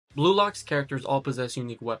BLUELOCK's characters all possess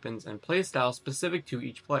unique weapons and playstyles specific to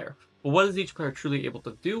each player. But what is each player truly able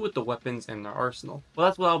to do with the weapons in their arsenal? Well,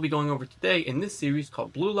 that's what I'll be going over today in this series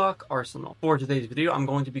called BLUELOCK Arsenal. For today's video, I'm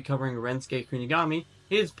going to be covering Rensuke Kunigami,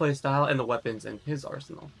 his playstyle, and the weapons in his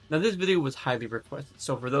arsenal. Now, this video was highly requested,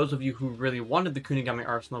 so for those of you who really wanted the Kunigami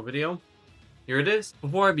arsenal video, here it is.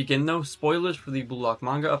 Before I begin though, spoilers for the BLUELOCK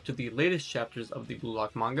manga up to the latest chapters of the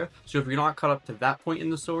BLUELOCK manga, so if you're not caught up to that point in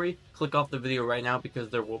the story, click off the video right now because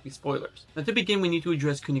there will be spoilers. Now to begin, we need to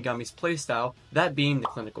address Kunigami's playstyle, that being the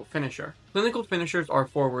clinical finisher. Clinical finishers are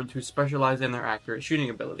forwards who specialize in their accurate shooting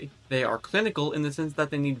ability. They are clinical in the sense that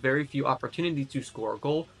they need very few opportunities to score a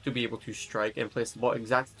goal, to be able to strike and place the ball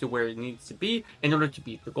exactly to where it needs to be in order to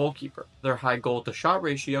beat the goalkeeper. Their high goal to shot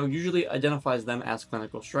ratio usually identifies them as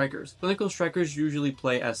clinical strikers. Clinical strikers usually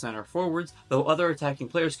play as center forwards, though other attacking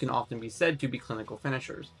players can often be said to be clinical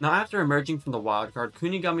finishers. Now after emerging from the wildcard,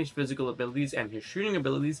 Kunigami's physical abilities and his shooting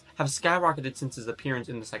abilities have skyrocketed since his appearance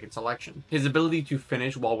in the second selection. His ability to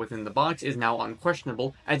finish while within the box is now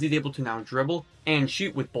unquestionable, as he's able to now dribble and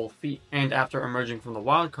shoot with both feet. And after emerging from the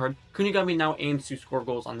wildcard, Kunigami now aims to score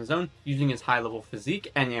goals on his own using his high-level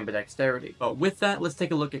physique and ambidexterity. But with that, let's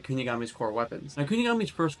take a look at Kunigami's core weapons. Now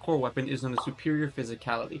Kunigami's first core weapon is known as superior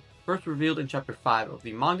physicality, first revealed in chapter 5 of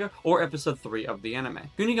the manga or episode 3 of the anime.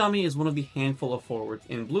 Kunigami is one of the handful of forwards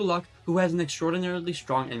in BLUELOCK who has an extraordinarily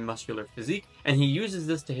strong and muscular physique, and he uses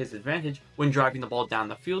this to his advantage when driving the ball down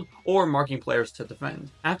the field or marking players to defend.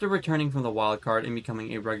 After returning from the wildcard and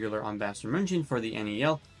becoming a regular on Mention for the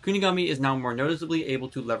NEL, Kunigami is now more noticeably able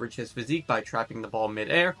to leverage his physique by trapping the ball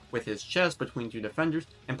mid-air with his chest between two defenders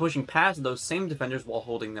and pushing past those same defenders while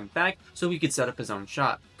holding them back so he could set up his own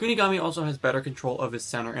shot. Kunigami also has better control of his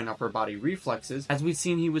center and upper body reflexes, as we've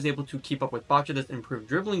seen he was able to keep up with Bachata's improved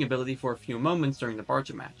dribbling ability for a few moments during the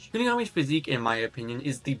Barca match. Kunigami's physique, in my opinion,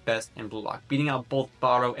 is the best in BLUELOCK, beating out both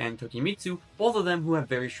Barū and Tokimitsu, both of them who have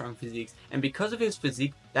very strong physiques, and because of his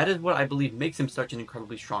physique, that is what I believe makes him such an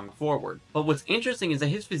incredibly strong forward. But what's interesting is that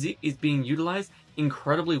his physique is being utilized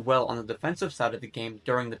incredibly well on the defensive side of the game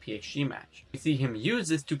during the PSG match. We see him use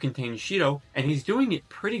this to contain Shido, and he's doing it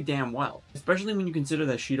pretty damn well, especially when you consider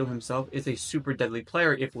that Shido himself is a super deadly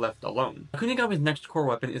player if left alone. Kunigami's next core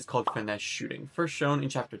weapon is called finesse shooting, first shown in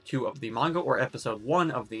chapter 2 of the manga or episode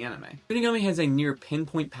 1 of the anime. Kunigami has a near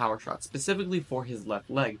pinpoint power shot specifically for his left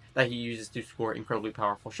leg that he uses to score incredibly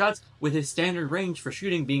powerful shots, with his standard range for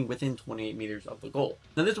shooting being within 28 meters of the goal.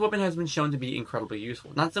 Now this weapon has been shown to be incredibly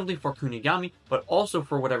useful, not simply for Kunigami, but also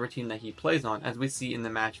for whatever team that he plays on, as we see in the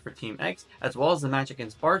match for Team X, as well as the match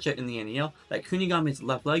against Barca in the NEL, that Kunigami's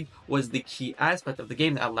left leg was the key aspect of the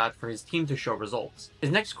game that allowed for his team to show results. His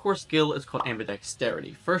next core skill is called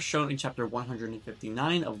ambidexterity, first shown in chapter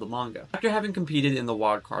 159 of the manga. After having competed in the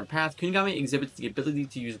wildcard path, Kunigami exhibits the ability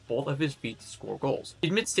to use both of his feet to score goals. He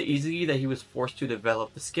admits to Isagi that he was forced to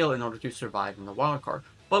develop the skill in order to survive in the wildcard,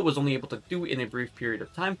 but was only able to do it in a brief period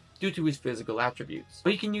of time due to his physical attributes.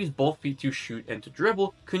 But he can use both feet to shoot and to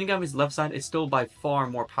dribble. Kunigami's left side is still by far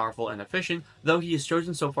more powerful and efficient, though he has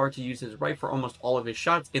chosen so far to use his right for almost all of his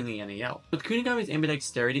shots in the NEL. With Kunigami's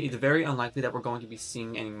ambidexterity, it's very unlikely that we're going to be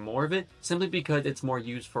seeing any more of it, simply because it's more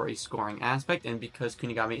used for a scoring aspect, and because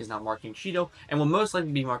Kunigami is now marking Shido, and will most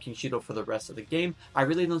likely be marking Shido for the rest of the game, I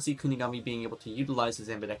really don't see Kunigami being able to utilize his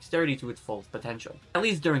ambidexterity to its fullest potential, at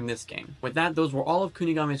least during this game. With that, those were all of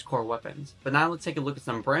Kunigami's core weapons, but now let's take a look at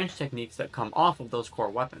some branch techniques that come off of those core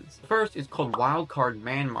weapons. The first is called wildcard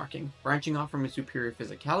man marking, branching off from his superior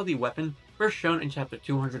physicality weapon, first shown in chapter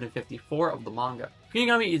 254 of the manga.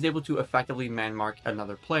 Kunigami is able to effectively man-mark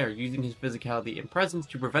another player, using his physicality and presence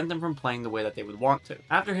to prevent them from playing the way that they would want to.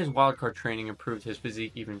 After his wildcard training improved his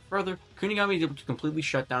physique even further, Kunigami is able to completely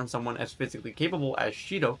shut down someone as physically capable as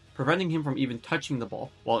Shido, preventing him from even touching the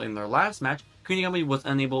ball, while in their last match, Kunigami was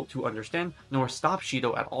unable to understand nor stop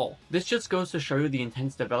Shido at all. This just goes to show you the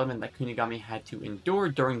intense development that Kunigami had to endure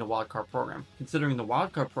during the wildcard program. Considering the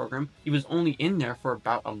wildcard program, he was only in there for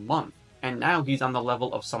about a month, and now he's on the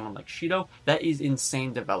level of someone like Shido. That is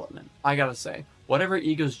insane development. I gotta say, whatever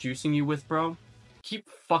Ego's juicing you with, bro, keep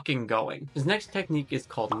fucking going. His next technique is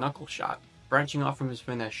called knuckle shot, branching off from his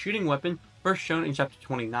finesse shooting weapon, first shown in chapter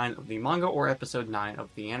 29 of the manga or episode 9 of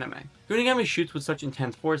the anime. Kunigami shoots with such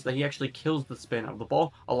intense force that he actually kills the spin of the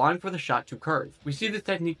ball, allowing for the shot to curve. We see this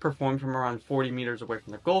technique performed from around 40 meters away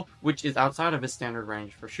from the goal, which is outside of his standard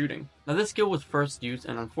range for shooting. Now this skill was first used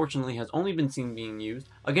and unfortunately has only been seen being used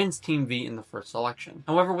against Team V in the first selection.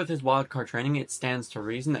 However, with his wildcard training, it stands to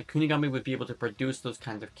reason that Kunigami would be able to produce those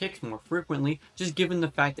kinds of kicks more frequently, just given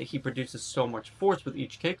the fact that he produces so much force with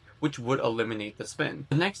each kick, which would eliminate the spin.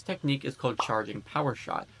 The next technique is called charging power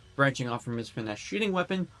shot, branching off from his finesse shooting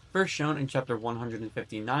weapon, first shown in chapter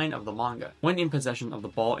 159 of the manga. When in possession of the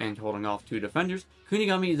ball and holding off 2 defenders,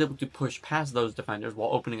 Kunigami is able to push past those defenders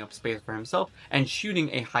while opening up space for himself and shooting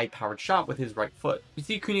a high-powered shot with his right foot. We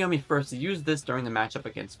see Kunigami first use this during the matchup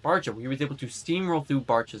against Barca, where he was able to steamroll through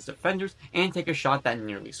Barca's defenders and take a shot that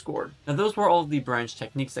nearly scored. Now those were all of the branch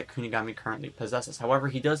techniques that Kunigami currently possesses. However,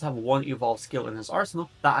 he does have one evolved skill in his arsenal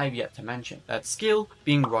that I've yet to mention. That skill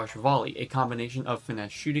being Rush Volley, a combination of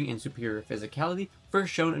finesse shooting and superior physicality,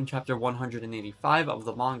 first shown in chapter 185 of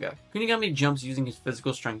the manga. Kunigami jumps using his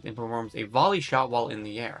physical strength and performs a volley shot while in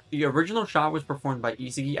the air. The original shot was performed by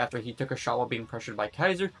Isagi after he took a shot while being pressured by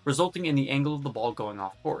Kaiser, resulting in the angle of the ball going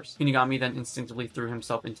off course. Kunigami then instinctively threw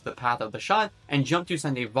himself into the path of the shot and jumped to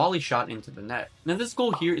send a volley shot into the net. Now this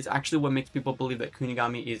goal here is actually what makes people believe that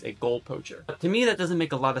Kunigami is a goal poacher. But to me that doesn't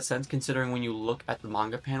make a lot of sense, considering when you look at the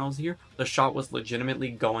manga panels here, the shot was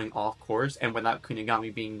legitimately going off course, and without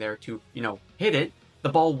Kunigami being there to, hit it, the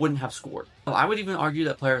ball wouldn't have scored. I would even argue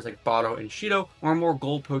that players like Burū and Shido are more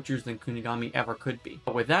goal poachers than Kunigami ever could be.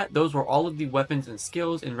 But with that, those were all of the weapons and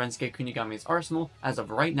skills in Rensuke Kunigami's arsenal as of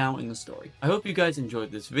right now in the story. I hope you guys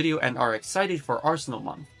enjoyed this video and are excited for Arsenal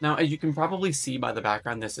Month. Now, as you can probably see by the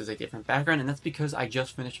background, this is a different background, and that's because I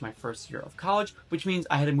just finished my first year of college, which means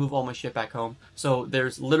I had to move all my shit back home, so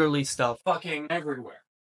there's literally stuff fucking everywhere.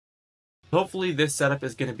 Hopefully this setup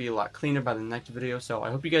is going to be a lot cleaner by the next video, so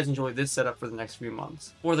I hope you guys enjoy this setup for the next few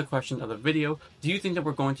months. For the question of the video, do you think that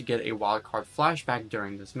we're going to get a wildcard flashback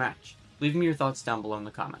during this match? Leave me your thoughts down below in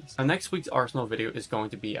the comments. Now next week's Arsenal video is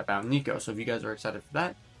going to be about Nico, so if you guys are excited for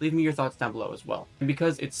that, leave me your thoughts down below as well. And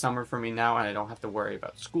because it's summer for me now and I don't have to worry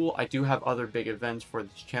about school, I do have other big events for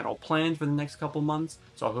this channel planned for the next couple months,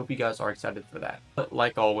 so I hope you guys are excited for that. But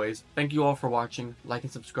like always, thank you all for watching, like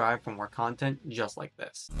and subscribe for more content just like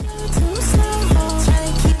this.